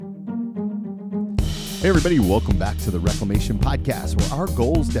Hey everybody, welcome back to the Reclamation Podcast, where our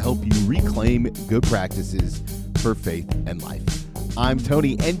goal is to help you reclaim good practices for faith and life. I'm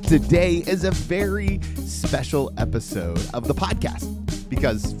Tony, and today is a very special episode of the podcast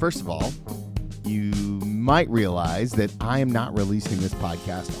because, first of all, you might realize that I am not releasing this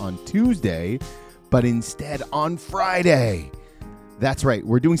podcast on Tuesday, but instead on Friday. That's right.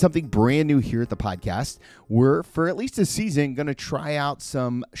 We're doing something brand new here at the podcast. We're, for at least a season, going to try out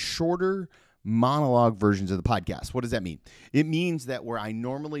some shorter monologue versions of the podcast. What does that mean? It means that where I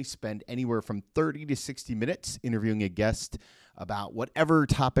normally spend anywhere from 30 to 60 minutes interviewing a guest about whatever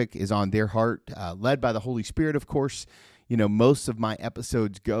topic is on their heart, led by the Holy Spirit, of course. You know, most of my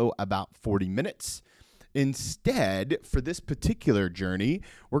episodes go about 40 minutes. Instead, for this particular journey,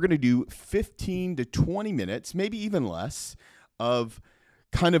 we're going to do 15 to 20 minutes, maybe even less, of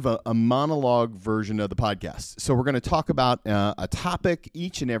kind of a monologue version of the podcast. So we're going to talk about a topic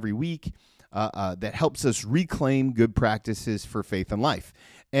each and every week that helps us reclaim good practices for faith and life.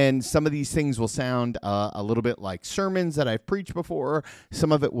 And some of these things will sound a little bit like sermons that I've preached before.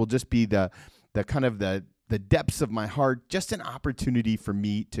 Some of it will just be the kind of the depths of my heart, just an opportunity for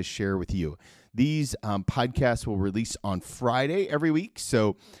me to share with you. These podcasts will release on Friday every week,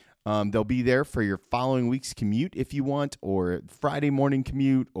 so they'll be there for your following week's commute if you want, or Friday morning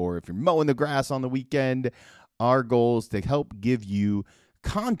commute, or if you're mowing the grass on the weekend. Our goal is to help give you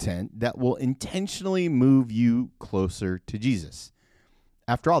content that will intentionally move you closer to Jesus.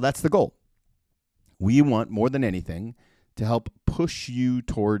 After all, that's the goal. We want more than anything to help push you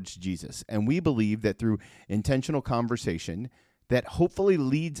towards Jesus. And we believe that through intentional conversation that hopefully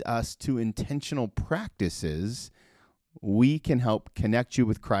leads us to intentional practices, we can help connect you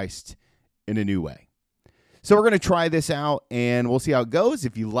with Christ in a new way. So we're going to try this out, and we'll see how it goes.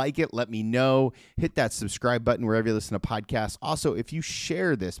 If you like it, let me know. Hit that subscribe button wherever you listen to podcasts. Also, if you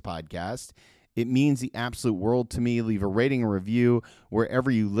share this podcast, it means the absolute world to me. Leave a rating and review wherever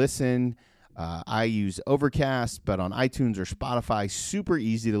you listen. I use Overcast, but on iTunes or Spotify, super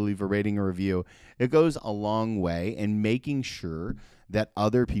easy to leave a rating or review. It goes a long way in making sure that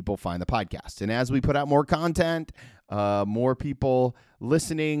other people find the podcast. And as we put out more content, more people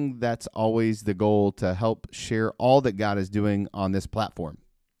listening, that's always the goal, to help share all that God is doing on this platform.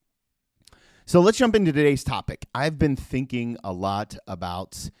 So let's jump into today's topic. I've been thinking a lot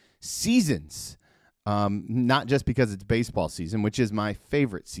about seasons, not just because it's baseball season, which is my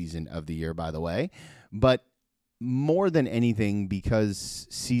favorite season of the year, by the way, but more than anything because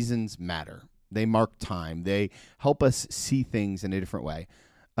seasons matter. They mark time. They help us see things in a different way.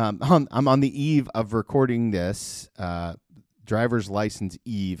 I'm on the eve of recording this driver's license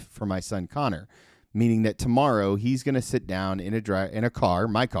eve for my son Connor, meaning that tomorrow he's going to sit down in a car,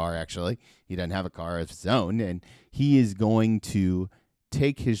 my car actually. He doesn't have a car of his own, and he is going to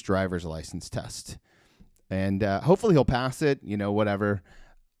take his driver's license test. And hopefully he'll pass it, whatever.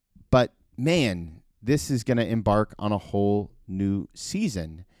 But man, this is going to embark on a whole new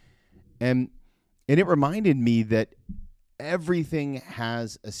season. And it reminded me that everything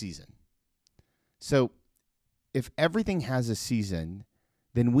has a season. So if everything has a season,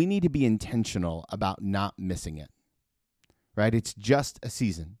 then we need to be intentional about not missing it, right? It's just a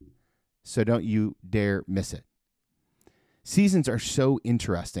season, so don't you dare miss it. Seasons are so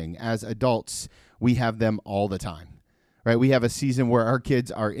interesting. As adults, we have them all the time, right? We have a season where our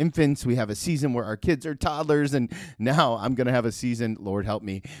kids are infants. We have a season where our kids are toddlers. And now I'm going to have a season, Lord help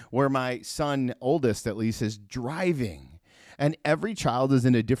me, where my son, oldest at least, is driving. And every child is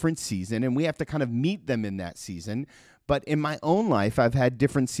in a different season, and we have to kind of meet them in that season. But in my own life, I've had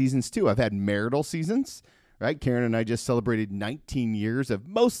different seasons too. I've had marital seasons, right? Karen and I just celebrated 19 years of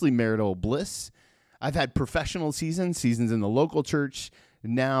mostly marital bliss. I've had professional seasons in the local church,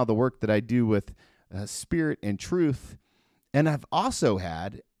 now the work that I do with Spirit and Truth. And I've also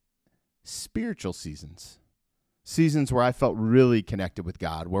had spiritual seasons where I felt really connected with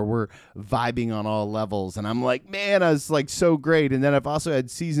God, where we're vibing on all levels. And I'm like, man, I was like so great. And then I've also had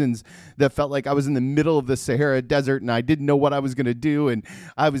seasons that felt like I was in the middle of the Sahara Desert and I didn't know what I was going to do. And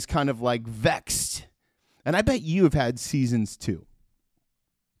I was kind of like vexed. And I bet you have had seasons too.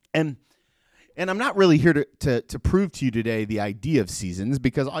 And I'm not really here to prove to you today the idea of seasons,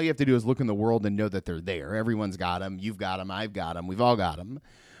 because all you have to do is look in the world and know that they're there. Everyone's got them. You've got them. I've got them. We've all got them.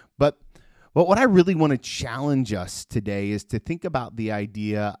 But what I really want to challenge us today is to think about the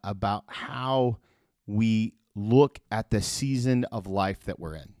idea about how we look at the season of life that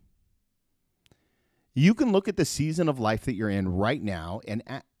we're in. You can look at the season of life that you're in right now and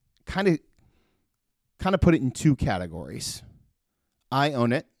kind of put it in two categories. I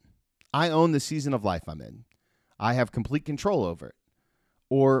own it. I own the season of life I'm in. I have complete control over it.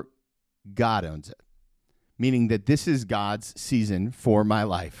 Or God owns it. meaning that this is God's season for my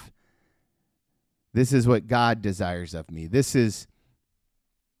life. This is what God desires of me. This is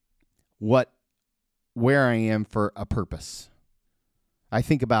where I am for a purpose. When I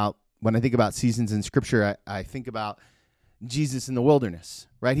think about seasons in Scripture, I think about Jesus in the wilderness,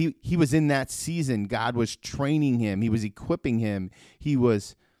 right? He was in that season. God was training him. He was equipping him. He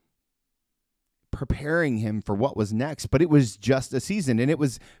was preparing him for what was next, but it was just a season, and it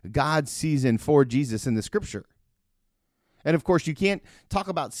was God's season for Jesus in the Scripture. And of course, you can't talk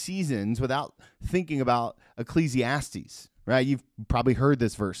about seasons without thinking about Ecclesiastes, right? You've probably heard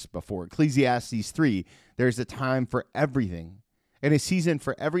this verse before. Ecclesiastes 3, there's a time for everything and a season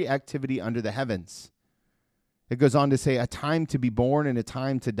for every activity under the heavens. It goes on to say a time to be born and a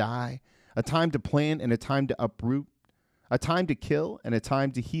time to die, a time to plant and a time to uproot, a time to kill and a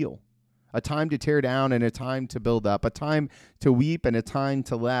time to heal, a time to tear down and a time to build up, a time to weep and a time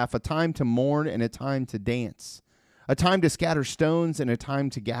to laugh, a time to mourn and a time to dance, a time to scatter stones and a time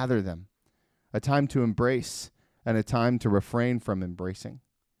to gather them, a time to embrace and a time to refrain from embracing,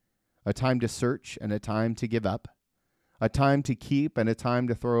 a time to search and a time to give up, a time to keep and a time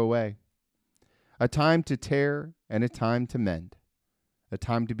to throw away, a time to tear and a time to mend, a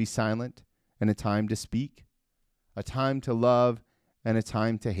time to be silent and a time to speak, a time to love and a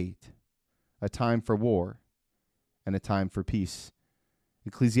time to hate, a time for war and a time for peace.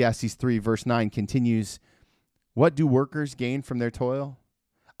 Ecclesiastes 3 verse 9 continues, "What do workers gain from their toil?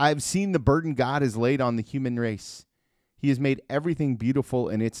 I have seen the burden God has laid on the human race. He has made everything beautiful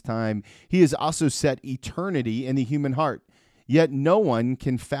in its time. He has also set eternity in the human heart. Yet no one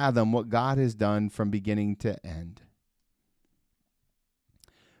can fathom what God has done from beginning to end."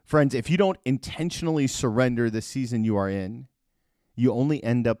 Friends, if you don't intentionally surrender the season you are in, you only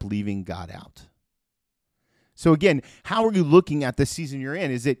end up leaving God out. So again, how are you looking at the season you're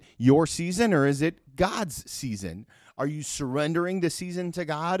in? Is it your season or is it God's season? Are you surrendering the season to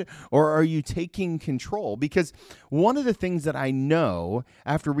God or are you taking control? Because one of the things that I know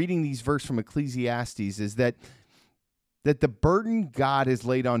after reading these verses from Ecclesiastes is that the burden God has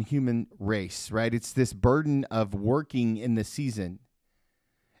laid on human race, right? It's this burden of working in the season.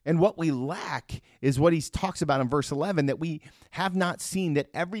 And what we lack is what he talks about in verse 11, that we have not seen that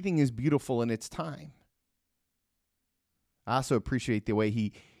everything is beautiful in its time. I also appreciate the way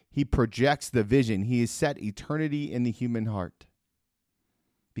he projects the vision. He has set eternity in the human heart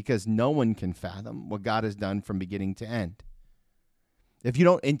because no one can fathom what God has done from beginning to end. If you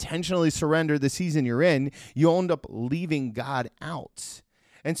don't intentionally surrender the season you're in, you end up leaving God out.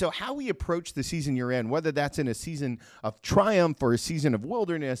 And so how we approach the season you're in, whether that's in a season of triumph or a season of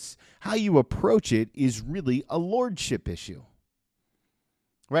wilderness, how you approach it is really a lordship issue,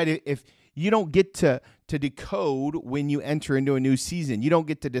 right? If you don't get to decode when you enter into a new season, you don't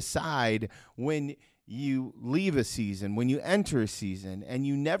get to decide when you leave a season, when you enter a season, and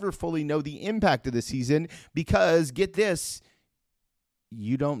you never fully know the impact of the season because, get this,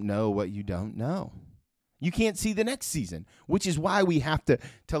 you don't know what you don't know. You can't see the next season, which is why we have to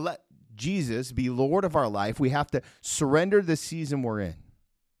let Jesus be Lord of our life. We have to surrender the season we're in.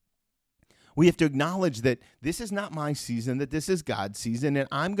 We have to acknowledge that this is not my season, that this is God's season, and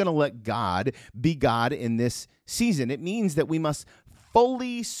I'm going to let God be God in this season. It means that we must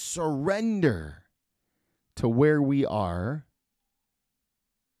fully surrender to where we are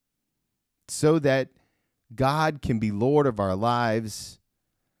so that God can be Lord of our lives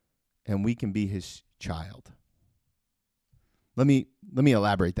and we can be his child. Let me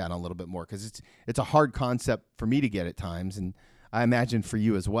elaborate that on a little bit more because it's a hard concept for me to get at times, and I imagine for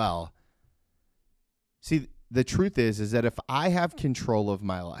you as well. See, the truth is that if I have control of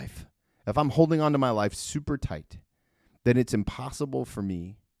my life, if I'm holding on to my life super tight, then it's impossible for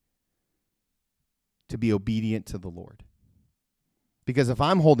me to be obedient to the Lord. Because if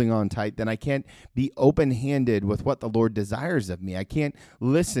I'm holding on tight, then I can't be open-handed with what the Lord desires of me. I can't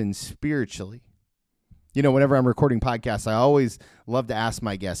listen spiritually. You know, whenever I'm recording podcasts, I always love to ask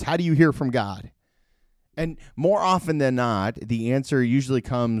my guests, how do you hear from God? And more often than not, the answer usually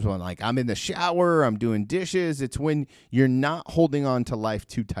comes when, like, I'm in the shower, I'm doing dishes. It's when you're not holding on to life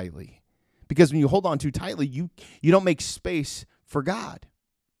too tightly. Because when you hold on too tightly, you don't make space for God.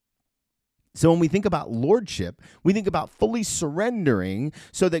 So when we think about lordship, we think about fully surrendering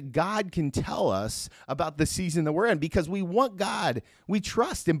so that God can tell us about the season that we're in, because we want God. We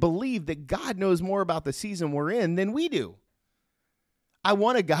trust and believe that God knows more about the season we're in than we do. I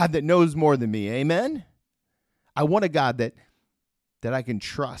want a God that knows more than me. Amen? I want a God that I can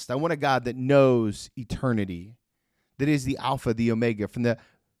trust. I want a God that knows eternity, that is the Alpha, the Omega, from the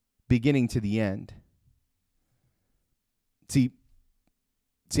beginning to the end. See,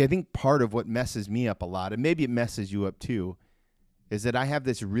 See, I think part of what messes me up a lot, and maybe it messes you up too, is that I have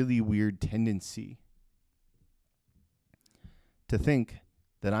this really weird tendency to think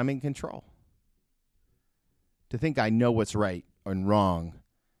that I'm in control, to think I know what's right and wrong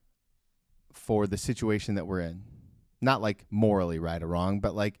for the situation that we're in. Not like morally right or wrong,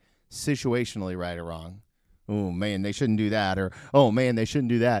 but like situationally right or wrong. Oh, man, they shouldn't do that. Or, oh, man, they shouldn't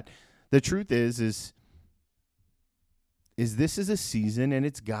do that. The truth is this is a season, and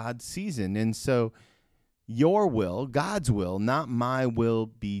it's God's season. And so your will, God's will, not my will,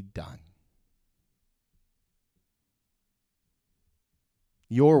 be done.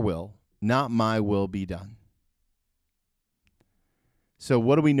 Your will, not my will, be done. So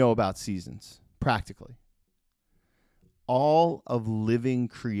what do we know about seasons practically? All of living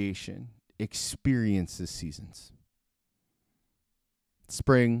creation experiences seasons.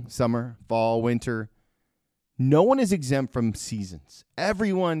 Spring, summer, fall, winter. No one is exempt from seasons.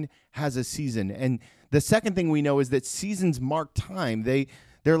 Everyone has a season. And the second thing we know is that seasons mark time.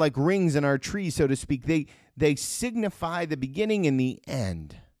 They're like rings in our tree, so to speak. They signify the beginning and the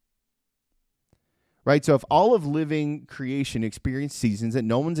end. Right? So if all of living creation experience seasons, and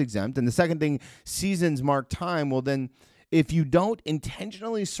no one's exempt, and the second thing, seasons mark time, well then, if you don't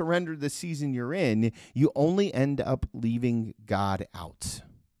intentionally surrender the season you're in, you only end up leaving God out.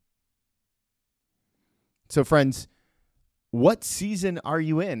 So friends, what season are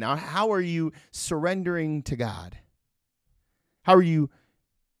you in? Now, how are you surrendering to God? How are you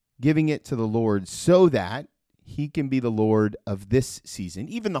giving it to the Lord so that He can be the Lord of this season,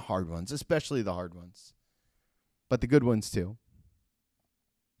 even the hard ones, especially the hard ones, but the good ones too?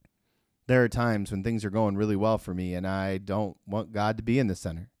 There are times when things are going really well for me and I don't want God to be in the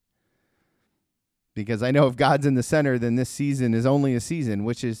center. Because I know if God's in the center, then this season is only a season,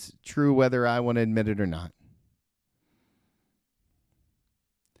 which is true whether I want to admit it or not.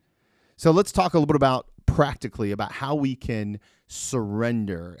 So let's talk a little bit about practically about how we can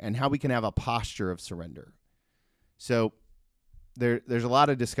surrender and how we can have a posture of surrender. So there's a lot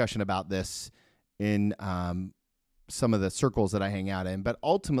of discussion about this in some of the circles that I hang out in, but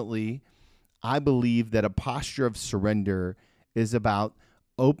ultimately, I believe that a posture of surrender is about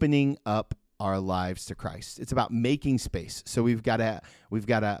opening up our lives to Christ. It's about making space. So we've got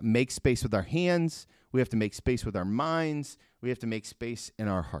to make space with our hands. We have to make space with our minds. We have to make space in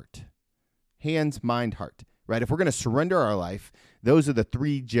our heart. Hands, mind, heart, right? If we're going to surrender our life, those are the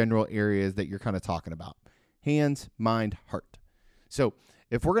three general areas that you're kind of talking about. Hands, mind, heart. So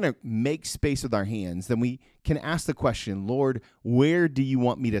if we're going to make space with our hands, then we can ask the question, Lord, where do you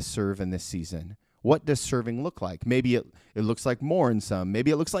want me to serve in this season? What does serving look like? Maybe it looks like more in some.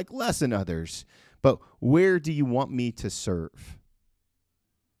 Maybe it looks like less in others. But where do you want me to serve?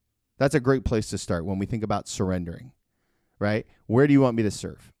 That's a great place to start when we think about surrendering, right? Where do you want me to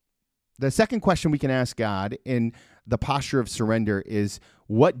serve? The second question we can ask God in the posture of surrender is,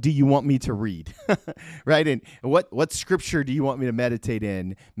 what do you want me to read? Right? And what scripture do you want me to meditate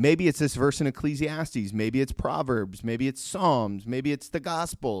in? Maybe it's this verse in Ecclesiastes. Maybe it's Proverbs. Maybe it's Psalms. Maybe it's the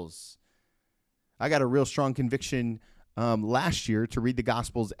Gospels. I got a real strong conviction last year to read the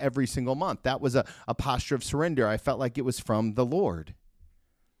Gospels every single month. That was a posture of surrender. I felt like it was from the Lord.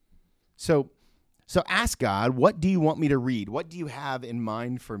 So ask God, what do you want me to read? What do you have in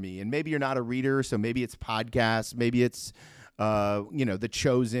mind for me? And maybe you're not a reader, so maybe it's podcasts. Maybe it's, The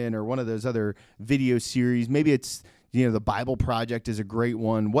Chosen or one of those other video series. Maybe it's, the Bible Project is a great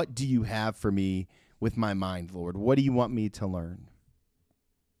one. What do you have for me with my mind, Lord? What do you want me to learn?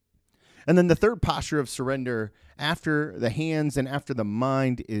 And then the third posture of surrender after the hands and after the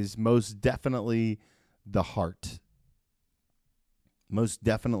mind is most definitely the heart. Most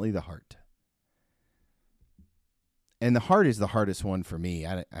definitely the heart. And the heart is the hardest one for me.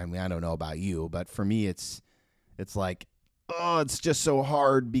 I mean, I don't know about you, but for me, it's like, it's just so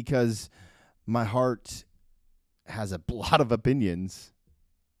hard because my heart has a lot of opinions.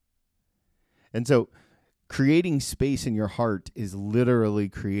 And so creating space in your heart is literally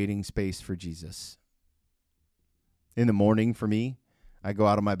creating space for Jesus. In the morning, for me, I go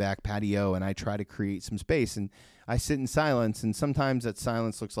out on my back patio and I try to create some space. And I sit in silence, and sometimes that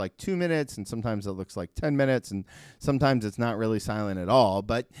silence looks like 2 minutes, and sometimes it looks like 10 minutes, and sometimes it's not really silent at all.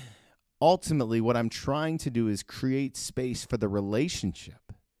 But ultimately, what I'm trying to do is create space for the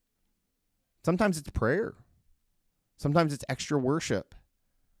relationship. Sometimes it's prayer. Sometimes it's extra worship.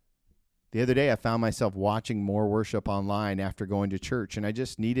 The other day, I found myself watching more worship online after going to church, and I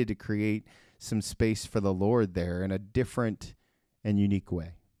just needed to create some space for the Lord there in a different and unique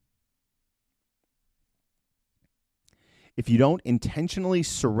way. If you don't intentionally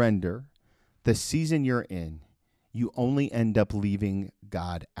surrender the season you're in, you only end up leaving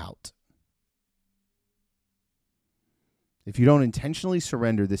God out. If you don't intentionally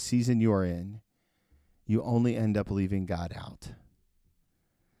surrender the season you are in, you only end up leaving God out.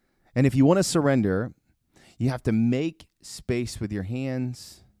 And if you want to surrender, you have to make space with your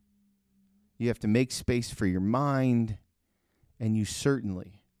hands. You have to make space for your mind. And you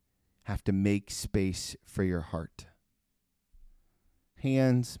certainly have to make space for your heart.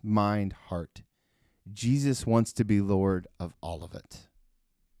 Hands, mind, heart. Jesus wants to be Lord of all of it.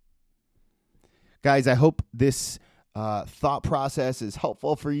 Guys, I hope this thought process is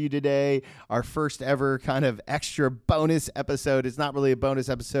helpful for you today. Our first ever kind of extra bonus episode. It's not really a bonus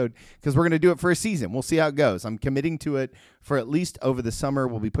episode because we're going to do it for a season. We'll see how it goes. I'm committing to it for at least over the summer.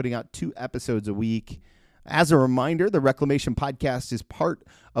 We'll be putting out 2 episodes a week. As a reminder, the Reclamation Podcast is part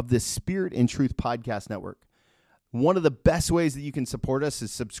of the Spirit and Truth Podcast Network. One of the best ways that you can support us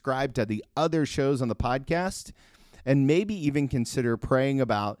is subscribe to the other shows on the podcast and maybe even consider praying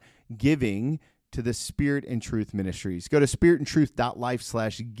about giving to the Spirit and Truth Ministries. Go to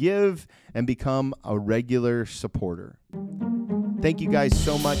spiritandtruth.life/give and become a regular supporter. Thank you guys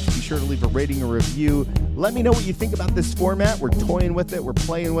so much. Be sure to leave a rating or review. Let me know what you think about this format. We're toying with it. We're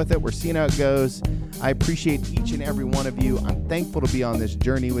playing with it. We're seeing how it goes. I appreciate each and every one of you. I'm thankful to be on this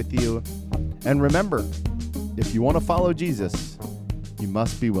journey with you. And remember, if you want to follow Jesus, you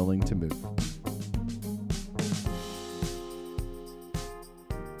must be willing to move.